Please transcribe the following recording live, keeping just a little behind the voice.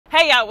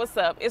Hey y'all, what's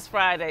up? It's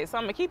Friday, so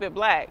I'm gonna keep it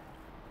black.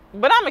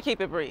 But I'm gonna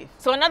keep it brief.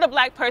 So another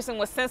black person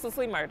was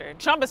senselessly murdered.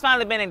 Trump has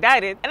finally been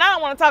indicted, and I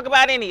don't want to talk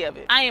about any of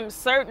it. I am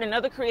certain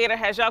another creator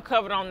has y'all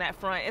covered on that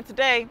front, and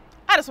today,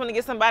 I just want to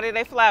give somebody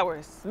their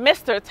flowers.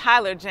 Mr.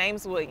 Tyler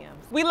James Williams.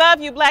 We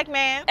love you, black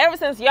man. Ever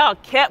since y'all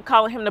kept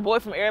calling him the boy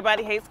from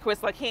Everybody Hates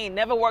Chris like he ain't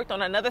never worked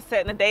on another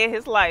set in a day of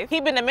his life,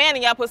 he been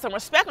demanding y'all put some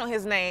respect on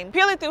his name,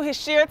 purely through his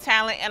sheer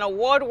talent and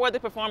award-worthy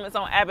performance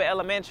on Abbott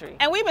Elementary.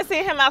 And we've been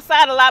seeing him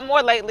outside a lot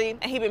more lately,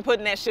 and he been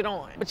putting that shit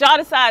on. But y'all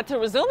decided to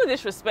resume the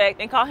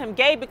disrespect and call him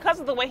gay because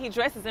of the way he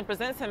dresses and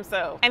presents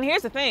himself. And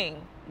here's the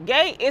thing.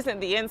 Gay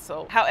isn't the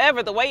insult.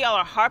 However, the way y'all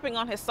are harping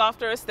on his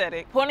softer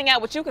aesthetic, pointing out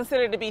what you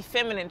consider to be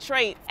feminine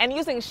traits, and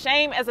using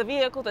shame as a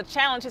vehicle to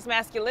challenge his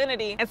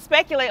masculinity and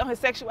speculate on his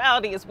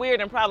sexuality is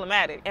weird and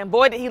problematic. And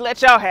boy, did he let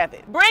y'all have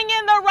it. Bring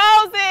in the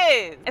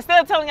roses!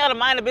 Instead of telling y'all to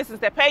mind the business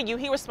that pay you,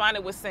 he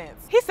responded with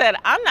sense. He said,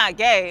 I'm not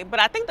gay,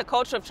 but I think the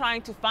culture of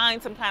trying to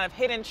find some kind of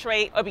hidden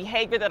trait or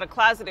behavior that a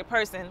closeted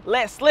person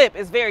let slip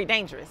is very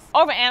dangerous.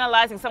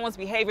 Overanalyzing someone's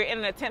behavior in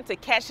an attempt to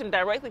catch him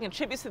directly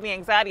contributes to the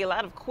anxiety a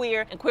lot of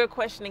queer and queer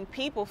questioning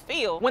people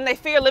feel when they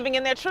fear living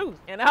in their truth.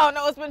 And I don't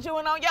know what's been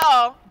chewing on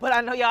y'all, but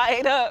I know y'all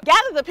ate up.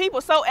 Gathered the people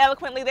so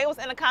eloquently, they was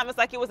in the comments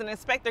like it was an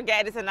Inspector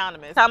Gadget's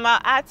Anonymous. Talking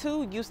about, I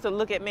too used to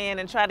look at men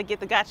and try to get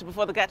the gotcha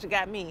before the gotcha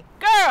got me.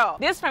 Girl!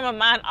 This frame of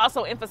mind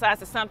also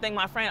emphasizes something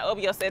my friend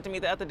Obio said to me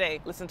the other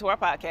day. Listen to our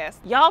podcast.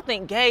 Y'all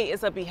think gay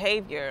is a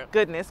behavior.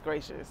 Goodness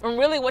gracious. When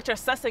really what you're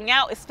sussing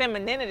out is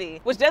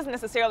femininity, which doesn't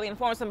necessarily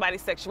inform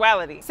somebody's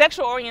sexuality.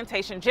 Sexual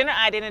orientation, gender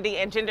identity,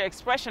 and gender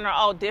expression are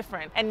all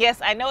different. And yes,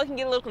 I know it can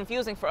get a little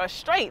confusing for us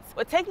straights,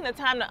 but taking the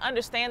time to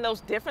understand those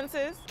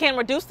differences can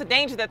reduce the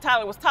danger that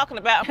Tyler was talking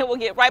about, and we'll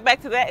get right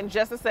back to that in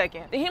just a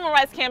second. The Human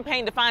Rights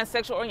Campaign defines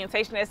sexual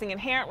orientation as the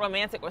inherent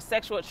romantic or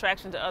sexual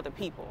attraction to other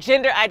people.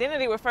 Gender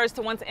identity refers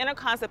to one's inner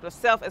concept of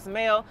self as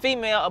male,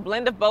 female, a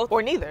blend of both,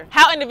 or neither.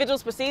 How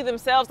individuals perceive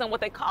themselves and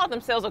what they call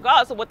themselves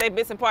regardless of what their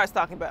bits and parts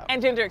talking about.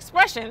 And gender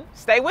expression,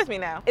 stay with me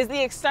now, is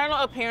the external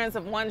appearance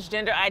of one's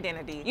gender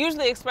identity,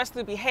 usually expressed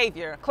through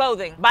behavior,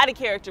 clothing, body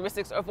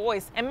characteristics, or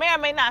voice, and may or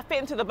may not fit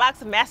into the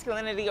box of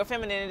masculinity or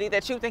femininity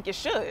that you think it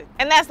should.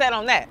 And that's that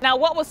on that. Now,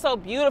 what was so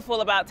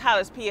beautiful about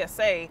Tyler's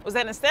PSA was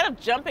that instead of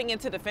jumping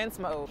into defense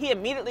mode, he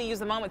immediately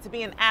used the moment to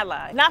be an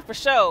ally. Not for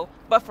show,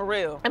 but for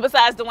real. And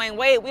besides Dwayne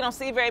Wade, we don't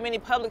see very many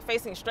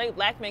public-facing straight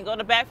black men go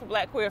to bat for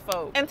black queer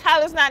folk. And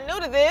Tyler's not new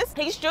to this.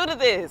 He's true to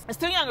this. His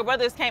two younger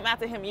brothers came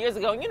after him years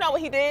ago, and you know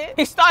what he did?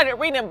 He started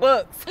reading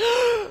books.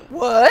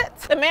 What?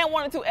 The man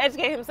wanted to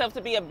educate himself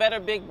to be a better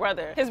big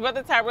brother. His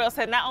brother Tyrell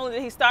said not only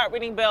did he start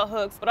reading bell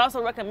hooks, but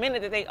also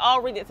recommended that they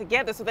all read it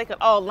together so they could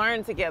all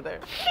learn together.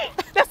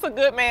 That's a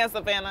good man,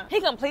 Savannah.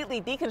 He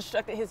completely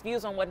deconstructed his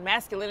views on what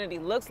masculinity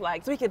looks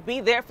like so he could be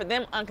there for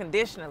them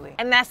unconditionally.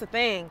 And that's the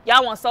thing.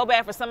 Y'all want so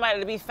bad for somebody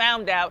to be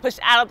found out, pushed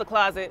out of the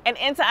closet, and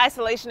into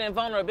isolation and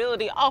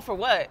vulnerability, all for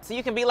what? So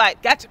you can be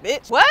like, gotcha,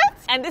 bitch. What?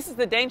 And this is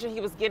the danger he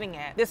was getting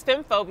at. This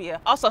femphobia,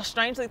 also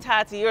strangely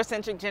tied to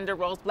Eurocentric gender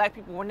roles black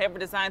people were never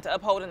designed to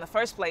uphold in the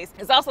first place,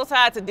 is also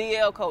tied to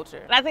DL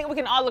culture. And I think we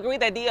can all agree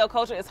that DL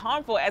culture is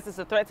harmful as it's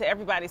a threat to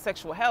everybody's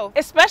sexual health,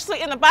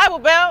 especially in the Bible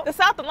Belt. The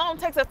South alone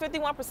takes up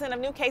 51% of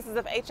new cases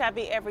of HIV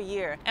every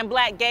year, and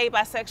black, gay,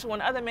 bisexual,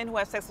 and other men who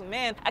have sex with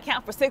men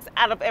account for 6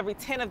 out of every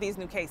 10 of these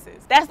new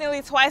cases. That's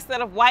nearly twice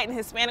that of white and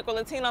Hispanic or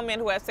Latino men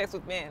who have sex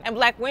with men. And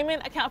black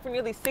women account for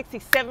nearly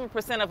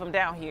 67% of them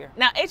down here.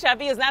 Now,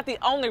 HIV is not the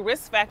only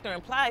risk factor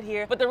implied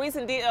here, but the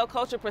reason DL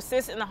culture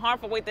persists in the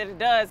harmful way that it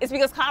does is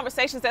because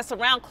conversations that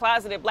surround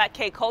closeted black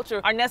gay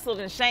culture are nestled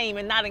in shame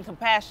and not in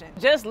compassion.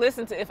 Just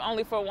listen to If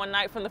Only for One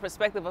Night from the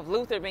perspective of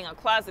Luther being a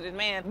closeted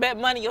man. Bet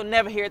money you'll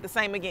never hear it the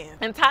same again.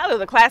 And Tyler,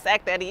 the class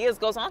act that he is,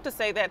 goes on to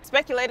say that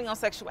speculating on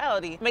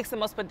sexuality makes the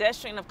most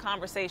pedestrian of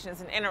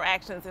conversations and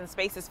interactions and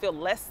spaces feel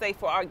less safe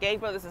for our gay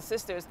brothers and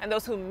sisters and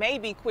those who may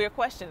be queer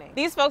questioning.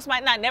 These folks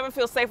might not never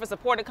feel safe or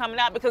supported coming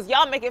out because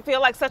y'all make it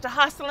feel like such a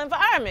hostile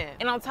environment.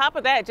 And on top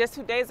of that, just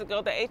 2 days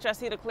ago, the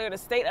HRC declared a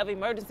state of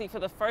emergency for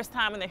the first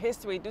time in their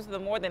history due to the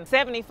more than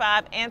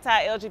 75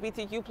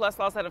 anti-LGBTQ+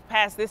 laws that have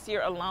passed this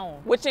year alone,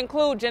 which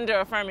include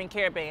gender-affirming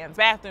care bans,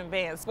 bathroom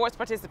bans, sports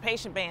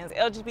participation bans,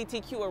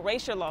 LGBTQ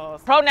erasure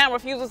laws, pronoun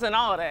refusals, and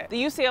all that.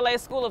 The UCLA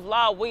School of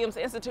Law Williams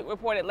Institute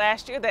reported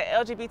last year that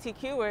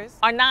LGBTQers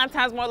are 9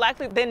 times more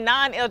likely than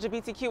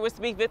non-LGBTQers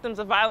to be victims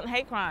of violent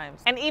hate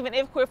crimes. And even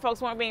if queer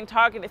folks weren't being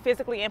targeted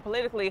physically and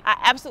politically, I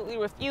absolutely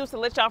refuse to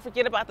let y'all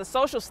forget about the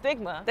social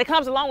stigma that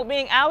comes along with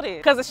being outed.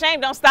 Because the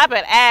shame don't stop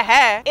at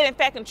aha. It in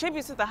fact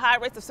contributes to the high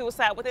rates of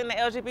suicide within the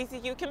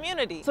LGBTQ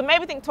community. So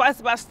maybe think twice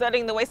about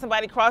studying the way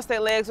somebody crossed their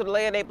legs or the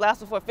layer of their blouse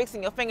before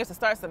fixing your fingers to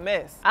start some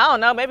mess. I don't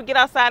know, maybe get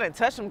outside and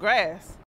touch some grass.